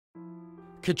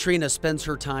Katrina spends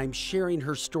her time sharing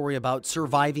her story about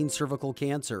surviving cervical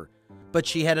cancer, but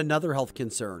she had another health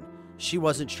concern. She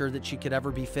wasn't sure that she could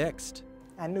ever be fixed.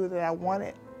 I knew that I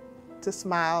wanted to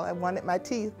smile. I wanted my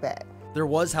teeth back. There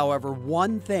was, however,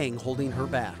 one thing holding her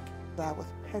back. I was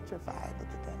petrified with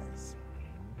the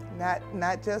dentist.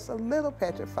 Not just a little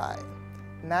petrified,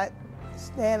 not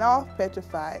stand-off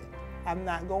petrified. I'm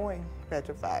not going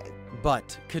petrified.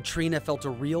 But Katrina felt a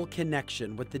real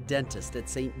connection with the dentist at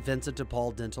St. Vincent de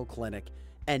Paul Dental Clinic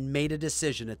and made a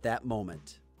decision at that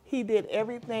moment. He did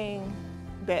everything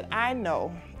that I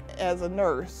know as a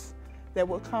nurse that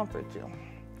will comfort you.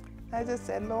 I just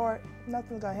said, Lord,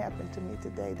 nothing's gonna happen to me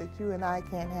today that you and I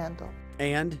can't handle.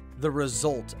 And the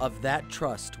result of that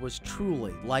trust was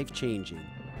truly life-changing.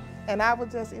 And I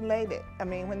was just elated. I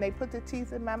mean, when they put the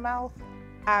teeth in my mouth,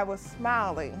 I was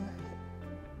smiling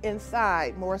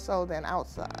inside more so than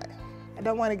outside. I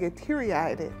don't want to get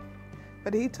teary-eyed,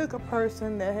 but he took a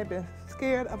person that had been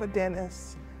scared of a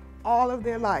dentist all of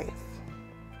their life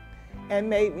and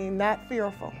made me not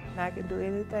fearful. And I can do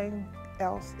anything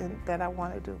else that I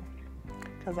want to do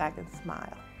because I can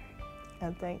smile.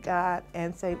 And thank God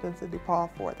and St. Vincent de Paul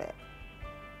for that.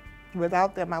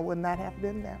 Without them, I would not have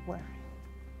been that way.